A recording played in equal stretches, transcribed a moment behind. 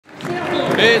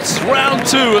It's round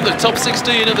 2 of the top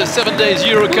 16 of the 7 days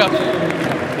EuroCup.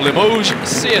 Limoges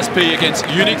CSP against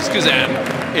UNICS Kazan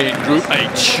in Group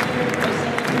H.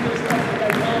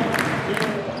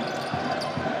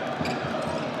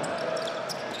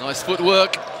 Nice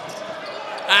footwork.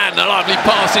 And a lovely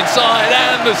pass inside,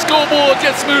 and the scoreboard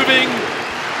gets moving.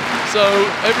 So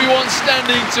everyone's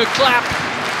standing to clap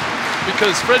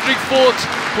because Frederick Fort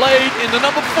played in the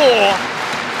number 4.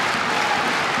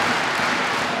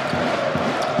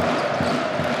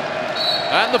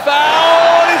 And the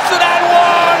foul, it's an and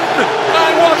one!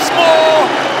 And once more,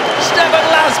 Stephane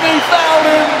Lasme fouled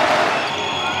him.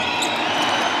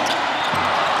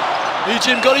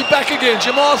 Egypt got it back again.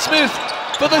 Jamal Smith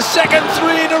for the second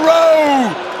 3 in a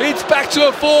row. It's back to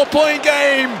a 4-point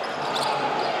game.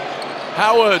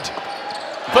 Howard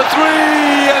for 3,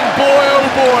 and boy oh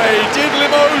boy, did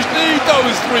Limoges need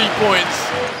those 3 points.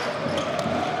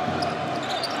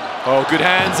 Oh, good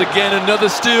hands again, another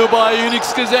steal by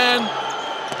UNICS Kazan.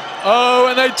 Oh,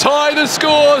 and they tie the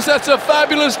scores. That's a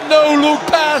fabulous no-look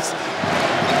pass.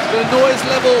 The noise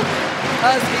level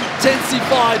has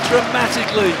intensified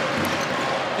dramatically.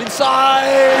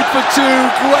 Inside for 2,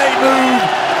 great move.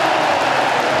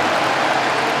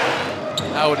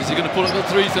 Howard, is he going to pull up the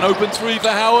 3? It's an open 3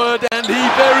 for Howard, and he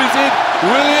buries it.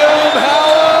 William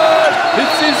Howard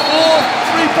hits his 4th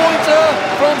 3-pointer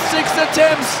from 6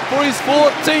 attempts for his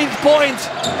 14th point.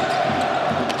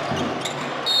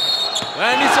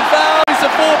 And it's a foul, it's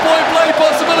a 4-point play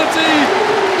possibility.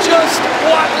 Just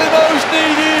what Limoges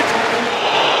needed.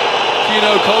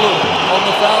 Keno Column on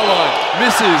the foul line,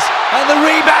 misses, and the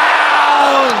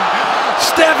rebound!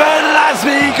 Stephane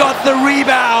Lasme got the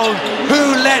rebound.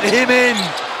 Who let him in?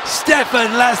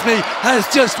 Stephane Lasme has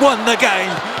just won the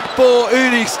game for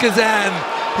UNICS Kazan.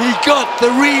 He got the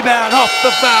rebound off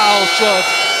the foul shot.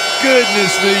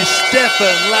 Goodness me,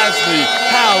 Stephane Lasme,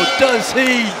 how does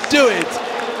he do it?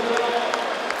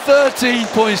 13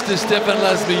 points to Stephane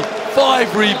Lasme,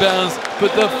 5 rebounds,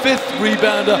 but the 5th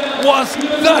rebounder was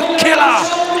the killer!